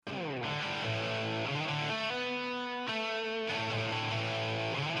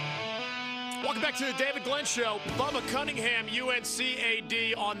Welcome back to the David Glenn Show. Bubba Cunningham, UNC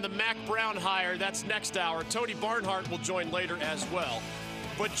AD on the Mac Brown hire. That's next hour. Tony Barnhart will join later as well.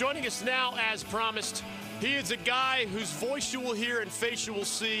 But joining us now, as promised, he is a guy whose voice you will hear and face you will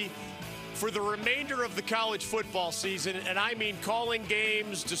see for the remainder of the college football season. And I mean calling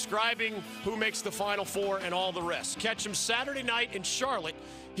games, describing who makes the Final Four, and all the rest. Catch him Saturday night in Charlotte.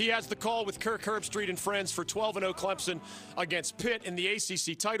 He has the call with Kirk Herbstreit and friends for 12-0 Clemson against Pitt in the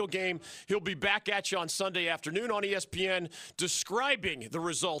ACC title game. He'll be back at you on Sunday afternoon on ESPN describing the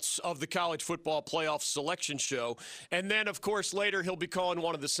results of the college football playoff selection show. And then, of course, later he'll be calling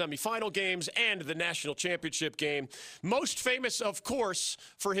one of the semifinal games and the national championship game. Most famous, of course,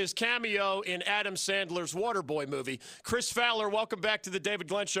 for his cameo in Adam Sandler's Waterboy movie. Chris Fowler, welcome back to the David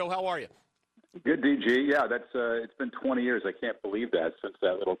Glenn Show. How are you? Good, DG. Yeah, that's it's been 20 years. I can't believe that since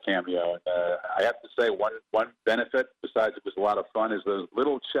that little cameo. And I have to say, one benefit, besides it was a lot of fun, is those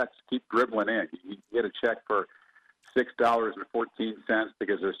little checks keep dribbling in. You get a check for $6.14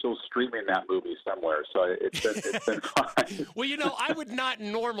 because they're still streaming that movie somewhere. So it's been fun. Well, you know, I would not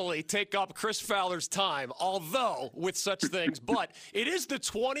normally take up Chris Fowler's time, although with such things, but it is the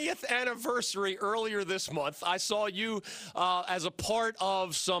 20th anniversary earlier this month. I saw you as a part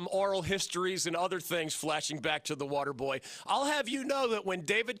of some oral histories and other things flashing back to the Waterboy. I'll have you know that when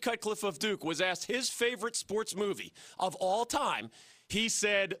David Cutcliffe of Duke was asked his favorite sports movie of all time, he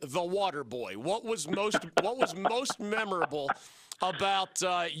said The Waterboy. What was most memorable about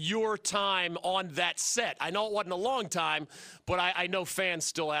your time on that set? I know it wasn't a long time, but I know fans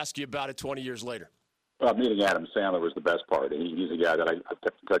still ask you about it 20 years later. Well, meeting Adam Sandler was the best part. He's a guy that I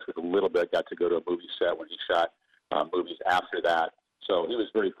kept in touch with a little bit, got to go to a movie set when he shot movies after that. So he was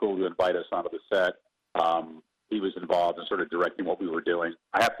very cool to invite us onto the set. He was involved in sort of directing what we were doing.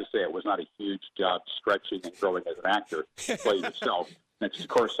 I have to say it was not a huge job stretching and growing as an actor. Play yourself next to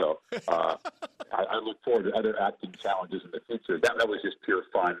Corso. I look forward to other acting challenges in the future. That was just pure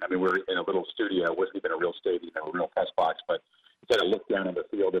fun. I mean, we were in a little studio. It wasn't even a real stadium, a real press box, but you kind of look down in the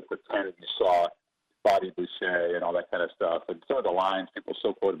field and pretend you saw Bobby Boucher and all that kind of stuff. And some of the lines people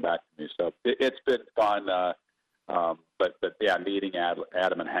still quoted back to me. So it's been fun. But yeah, meeting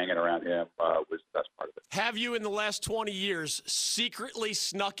Adam and hanging around him was the best part of it. Have you, in the last 20 years, secretly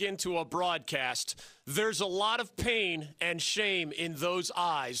snuck into a broadcast? There's a lot of pain and shame in those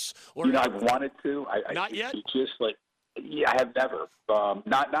eyes. Or I've wanted to. Not yet? Just like, yeah, I have never.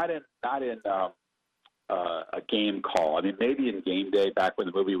 Not in a game call. I mean, maybe in game day back when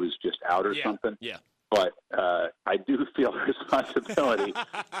the movie was just out or something. Yeah. But I do feel a responsibility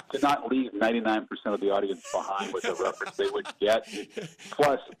to not leave 99% of the audience behind with the reference they would get.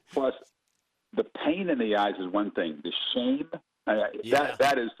 Plus, the pain in the eyes is one thing. The shame,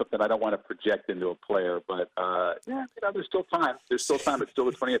 that is something I don't want to project into a player. But, there's still time. There's still time. It's still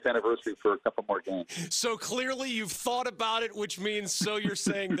the 20th anniversary for a couple more games. So clearly you've thought about it, which means you're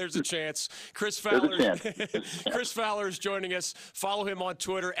saying there's a chance. Chris Fowler, Chris Fowler is joining us. Follow him on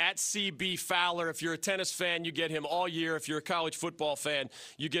Twitter, @CBFowler. If you're a tennis fan, you get him all year. If you're a college football fan,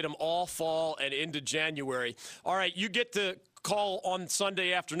 you get him all fall and into January. All right, you get to call on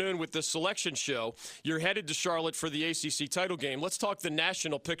Sunday afternoon with the selection show. You're headed to Charlotte for the ACC title game. Let's talk the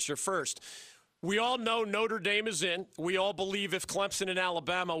national picture first. We all know Notre Dame is in. We all believe if Clemson and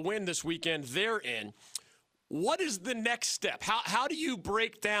Alabama win this weekend, they're in. What is the next step? How do you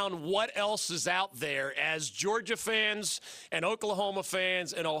break down what else is out there as Georgia fans and Oklahoma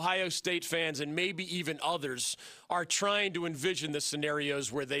fans and Ohio State fans and maybe even others are trying to envision the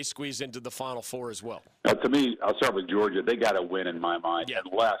scenarios where they squeeze into the Final Four as well? To me, I'll start with Georgia. They got to win in my mind,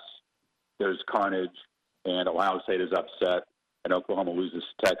 unless there's carnage and Ohio State is upset and Oklahoma loses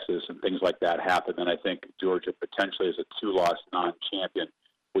to Texas and things like that happen. Then I think Georgia potentially as a two-loss non-champion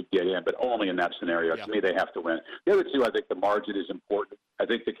would get in, but only in that scenario. To me, they have to win. The other two, I think the margin is important. I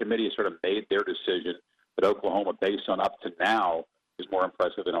think the committee has sort of made their decision that Oklahoma, based on up to now, is more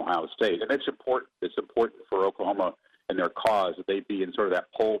impressive than Ohio State. And it's important. It's important for Oklahoma and their cause that they be in sort of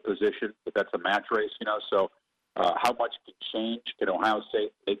that pole position, but that's a match race, So how much can change? Can Ohio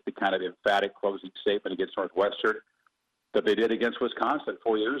State make the kind of emphatic closing statement against Northwestern that they did against Wisconsin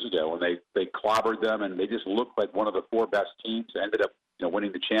 4 years ago when they clobbered them and they just looked like one of the four best teams, ended up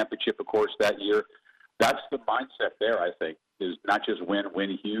winning the championship, of course, that year. That's the mindset there, I think, is not just win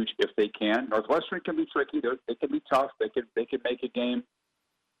huge if they can. Northwestern can be tricky. They can be tough. They can make a game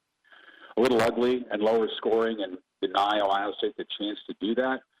a little ugly and lower scoring and deny Ohio State the chance to do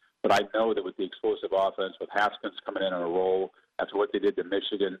that. But I know that with the explosive offense, with Haskins coming in on a roll after what they did to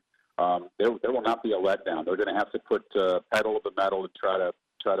Michigan, there will not be a letdown. They're going to have to put pedal to the metal and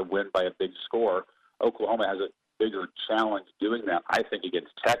try to win by a big score. Oklahoma has bigger challenge doing that, I think,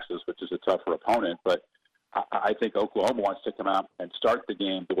 against Texas, which is a tougher opponent. But I think Oklahoma wants to come out and start the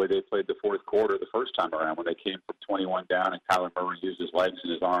game the way they played the fourth quarter the first time around when they came from 21 down and Kyler Murray used his legs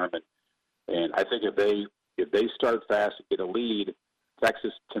and his arm. And I think if they start fast and get a lead,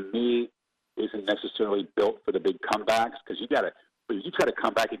 Texas, to me, isn't necessarily built for the big comebacks because you try to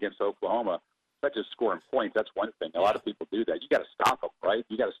come back against Oklahoma, not just scoring points. That's one thing. A lot of people do that. You got to stop them, right?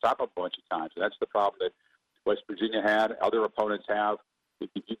 You got to stop them a bunch of times. And that's the problem that West Virginia had. Other opponents have. If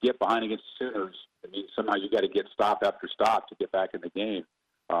you get behind against the Sooners, it means somehow you got to get stop after stop to get back in the game.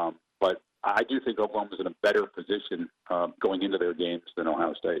 But I do think Oklahoma's in a better position going into their games than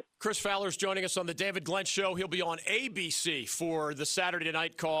Ohio State. Chris Fowler's joining us on the David Glenn Show. He'll be on ABC for the Saturday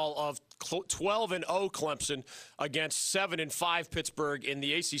night call of 12-0 Clemson against 7-5 Pittsburgh in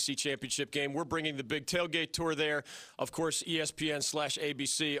the ACC championship game. We're bringing the big tailgate tour there. Of course,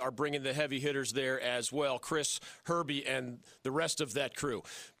 ESPN/ABC are bringing the heavy hitters there as well. Chris, Herbie, and the rest of that crew.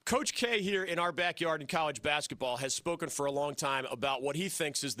 Coach K here in our backyard in college basketball has spoken for a long time about what he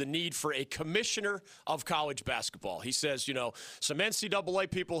thinks is the need for a commissioner of college basketball. He says, some NCAA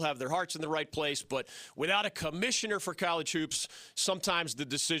people have their hearts in the right place, but without a commissioner for college hoops, sometimes the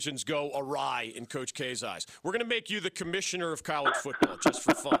decisions go awry in Coach K's eyes. We're going to make you the commissioner of college football just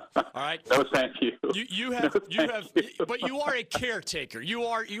for fun. All right? No, thank you. But you are a caretaker. You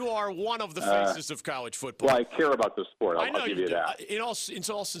are one of the faces of college football. Well, I care about the sport. I'll give you do. that. In all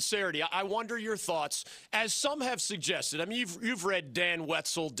sincerity, I wonder your thoughts, as some have suggested. I mean, you've read Dan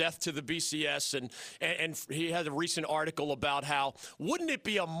Wetzel, Death to the BCS, and he had a recent article about how wouldn't it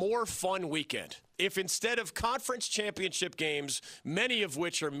be a more fun weekend if instead of conference championship games, many of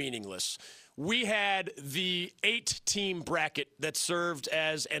which are meaningless, we had the 8-team bracket that served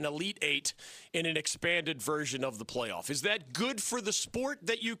as an Elite Eight in an expanded version of the playoff. Is that good for the sport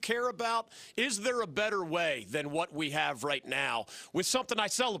that you care about? Is there a better way than what we have right now with something I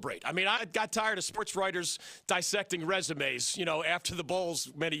celebrate? I mean, I got tired of sports writers dissecting resumes, after the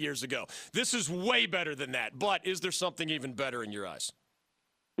Bowls many years ago. This is way better than that. But is there something even better in your eyes?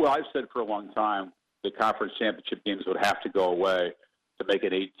 Well, I've said for a long time the conference championship games would have to go away to make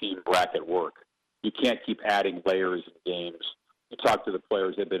an 8-team bracket work. You can't keep adding layers in games. You talk to the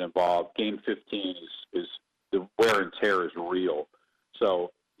players that have been involved. Game 15 is the wear and tear is real.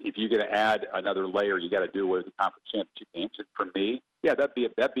 So if you're going to add another layer, you got to do it with the conference championship games. And for me, yeah, that'd be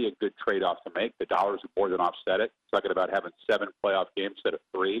a good trade-off to make. The dollars would more than offset it. Talking about having 7 playoff games instead of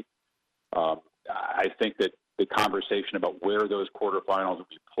 3. I think that the conversation about where those quarterfinals would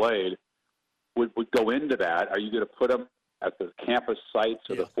be played would go into that. Are you going to put them at the campus sites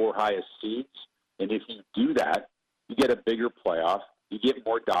of the 4 highest seeds? And if you do that, you get a bigger playoff, you get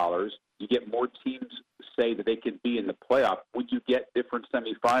more dollars, you get more teams say that they can be in the playoff. Would you get different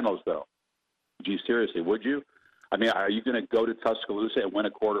semifinals, though? Seriously, would you? I mean, are you going to go to Tuscaloosa and win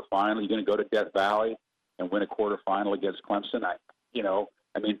a quarterfinal? Are you going to go to Death Valley and win a quarterfinal against Clemson?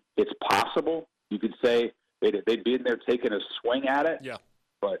 It's possible. You could say they'd be in there taking a swing at it. Yeah.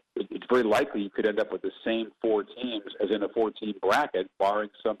 But it's very likely you could end up with the same 4 teams as in a 4-team bracket, barring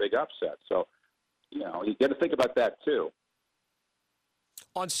some big upset. So, you got to think about that, too.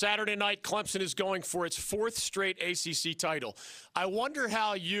 On Saturday night, Clemson is going for its 4th straight ACC title. I wonder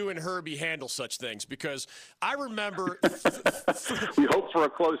how you and Herbie handle such things, because I remember... We hope for a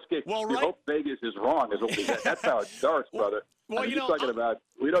close game. Well, we hope Vegas is wrong. That's how it starts, brother. Well, we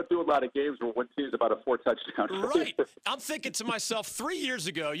don't do a lot of games where one team's about a 4-touchdown. Right. I'm thinking to myself, 3 years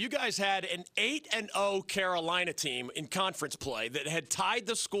ago, you guys had an 8-0 Carolina team in conference play that had tied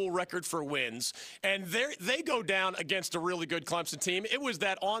the school record for wins, and they go down against a really good Clemson team. It was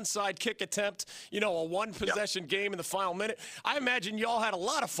that onside kick attempt, a 1-possession game in the final minute. I imagine y'all had a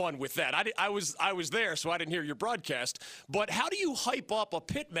lot of fun with that. I was there, so I didn't hear your broadcast. But how do you hype up a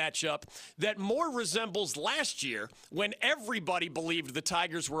pit matchup that more resembles last year when everybody believed the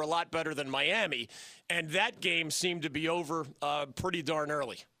Tigers were a lot better than Miami, and that game seemed to be over pretty darn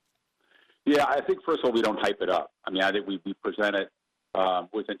early? Yeah, I think, first of all, we don't hype it up. I mean, I think we present it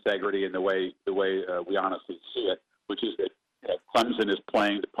with integrity in the way we honestly see it, which is that Clemson is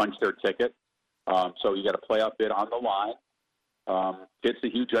playing to punch their ticket. So you got a playoff bid on the line. It's a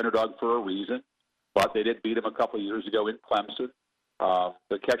huge underdog for a reason, but they did beat them a couple of years ago in Clemson.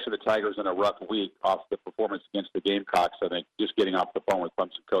 The catch of the Tigers in a rough week off the performance against the Gamecocks. I think just getting off the phone with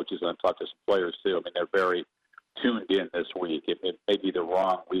Clemson coaches, and I've talked to some players too. I mean, they're very tuned in this week. It may be the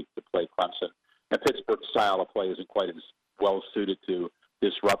wrong week to play Clemson. And Pittsburgh's style of play isn't quite as well suited to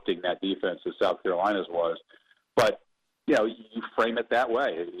disrupting that defense as South Carolina's was. But, you frame it that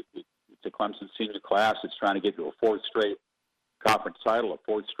way. It's a Clemson senior class. It's trying to get to a 4th straight conference title,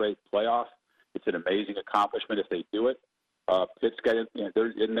 a 4th straight playoff. It's an amazing accomplishment if they do it. Pitt's got it,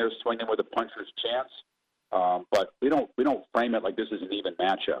 they're in there swinging with a puncher's chance. But we don't frame it like this is an even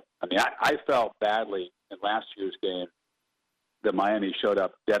matchup. I mean, I felt badly in last year's game that Miami showed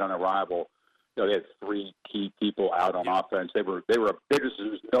up dead on arrival. They had three key people out on offense. There was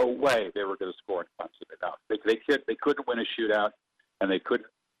no way they were going to score in Clemson. They couldn't win a shootout, and they couldn't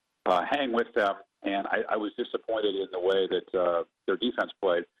hang with them. And I was disappointed in the way that their defense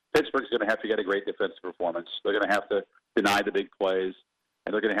played. Pittsburgh's going to have to get a great defensive performance. They're going to have to deny the big plays,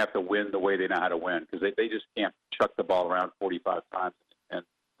 and they're going to have to win the way they know how to win, because they just can't chuck the ball around 45 times and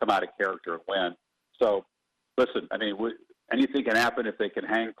come out of character and win. So, listen, I mean, anything can happen if they can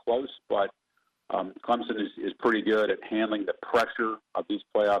hang close, but Clemson is pretty good at handling the pressure of these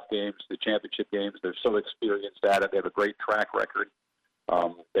playoff games, the championship games. They're so experienced at it. They have a great track record.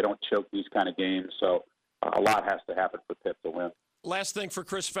 They don't choke these kind of games, so a lot has to happen for Pitt to win. Last thing for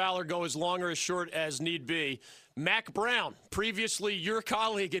Chris Fowler, go as long or as short as need be. Mack Brown, previously your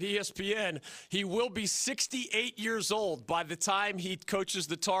colleague at ESPN, he will be 68 years old by the time he coaches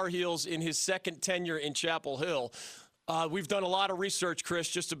the Tar Heels in his second tenure in Chapel Hill. We've done a lot of research, Chris,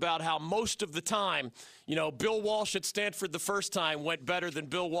 just about how most of the time, Bill Walsh at Stanford the first time went better than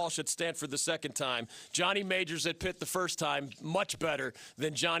Bill Walsh at Stanford the second time. Johnny Majors at Pitt the first time, much better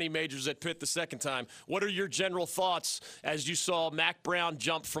than Johnny Majors at Pitt the second time. What are your general thoughts as you saw Mack Brown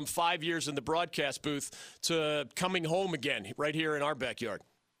jump from 5 years in the broadcast booth to coming home again right here in our backyard?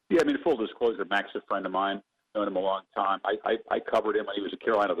 Yeah, I mean, full disclosure, Mack's a friend of mine. Known him a long time. I covered him when he was at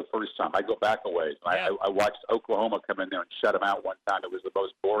Carolina the first time. I go back a ways. Yeah. I watched Oklahoma come in there and shut him out one time. It was the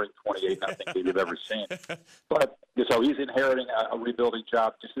most boring 28-0 game you've ever seen. But so he's inheriting a rebuilding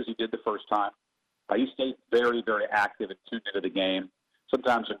job just as he did the first time. He stayed very, very active and tuned into the game.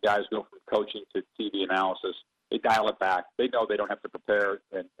 Sometimes when guys go from coaching to TV analysis, they dial it back. They know they don't have to prepare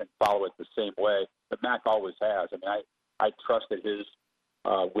and follow it the same way. But Mack always has. I mean, I trusted his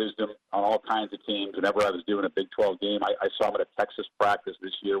wisdom on all kinds of teams. Whenever I was doing a Big 12 game, I saw him at a Texas practice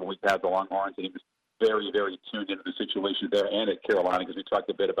this year when we had the Longhorns, and he was very, very tuned into the situation there and at Carolina, because we talked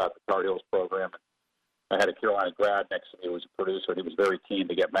a bit about the Tar Heels program. I had a Carolina grad next to me who was a producer, and he was very keen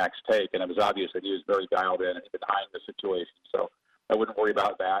to get Mack's take, and it was obvious that he was very dialed in and behind the situation. So I wouldn't worry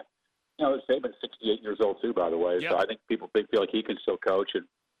about that. Saban's 68 years old too, by the way. Yep. So I think people feel like he can still coach, and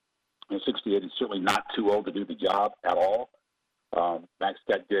 68 is certainly not too old to do the job at all. Mack's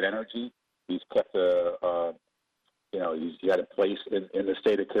got good energy. He's kept he's got a place in the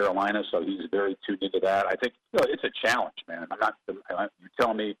state of Carolina, so he's very tuned into that. I think it's a challenge, man. You're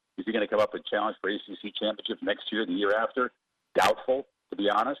telling me, is he going to come up with a challenge for ACC championships next year, the year after? Doubtful, to be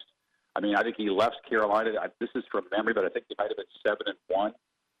honest. I mean, I think he left Carolina. This is from memory, but I think he might have been 7-1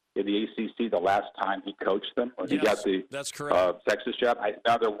 in the ACC the last time he coached them when he got the that's correct. Texas job.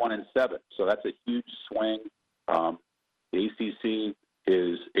 Now they're 1-7, so that's a huge swing. The ACC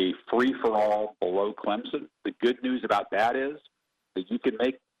is a free-for-all below Clemson. The good news about that is that you can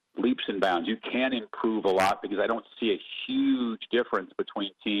make leaps and bounds. You can improve a lot, because I don't see a huge difference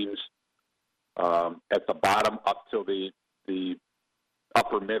between teams at the bottom up till the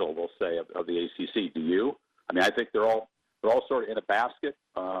upper middle, we'll say, of the ACC. Do you? I mean, I think they're all sort of in a basket,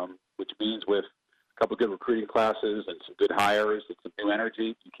 which means with a couple of good recruiting classes and some good hires and some new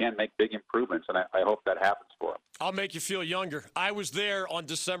energy, you can make big improvements, and I hope that happens for them. I'll make you feel younger. I was there on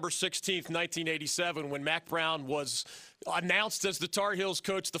December 16th, 1987, when Mack Brown was announced as the Tar Heels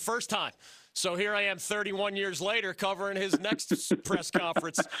coach the first time. So here I am 31 years later covering his next press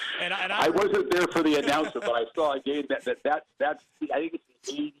conference. And I wasn't there for the announcement, but I saw a game that's I think it's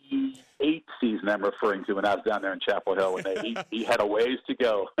the 88 season I'm referring to when I was down there in Chapel Hill, when he had a ways to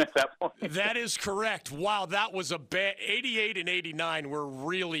go at that point. That is correct. Wow, that was a bad 88 and 89 were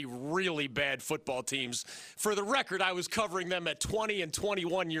really, really bad football teams. For the record, I was covering them at 20 and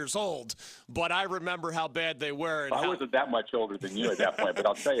 21 years old, but I remember how bad they were. And I wasn't that much older than you at that point, but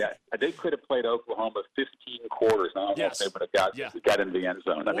I'll tell you, they could have played Oklahoma 15 quarters, and I don't know if they would have got into the end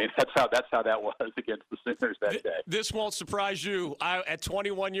zone. I mean, that's how that was against the Sooners that day. This won't surprise you. At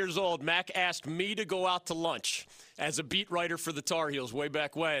 21 years old, Mack asked me to go out to lunch as a beat writer for the Tar Heels way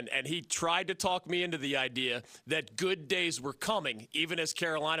back when, and he tried to talk me into the idea that good days were coming, even as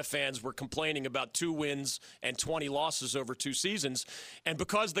Carolina fans were complaining about 2 wins and 20 losses over 2 seasons. And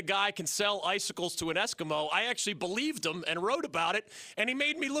because the guy can sell icicles to an Eskimo, I actually believed him and wrote about it, and he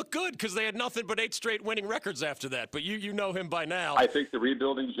made me look good because they had nothing but 8 straight winning records after that. But you know him by now. I think the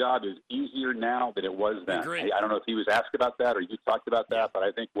rebuilding job is easier now than it was then. Agreed. I don't know if he was asked about that or you talked about that, but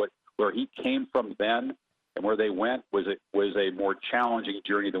I think where he came from then and where they went was a more challenging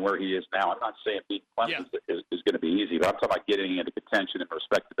journey than where he is now. I'm not saying beating Clemson is going to be easy, but I'm talking about getting into contention and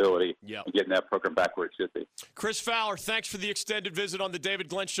respectability and getting that program back where it should be. Chris Fowler, thanks for the extended visit on the David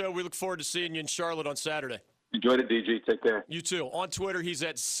Glenn Show. We look forward to seeing you in Charlotte on Saturday. Enjoyed it, DG. Take care. You too. On Twitter, he's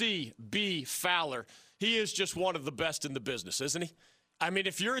at CB Fowler. He is just one of the best in the business, isn't he? I mean,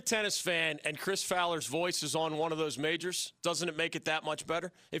 if you're a tennis fan and Chris Fowler's voice is on one of those majors, doesn't it make it that much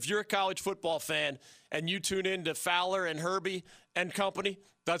better? If you're a college football fan and you tune in to Fowler and Herbie and company,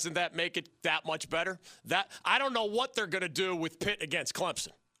 doesn't that make it that much better? I don't know what they're going to do with Pitt against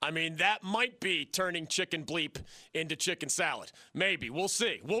Clemson. I mean, that might be turning chicken bleep into chicken salad. Maybe. We'll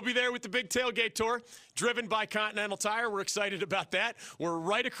see. We'll be there with the big tailgate tour, driven by Continental Tire. We're excited about that. We're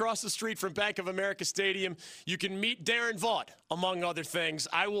right across the street from Bank of America Stadium. You can meet Darren Vaught, among other things.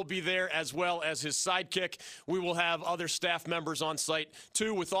 I will be there as well as his sidekick. We will have other staff members on site,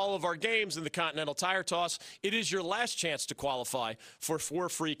 too, with all of our games in the Continental Tire Toss. It is your last chance to qualify for 4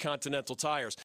 free Continental tires.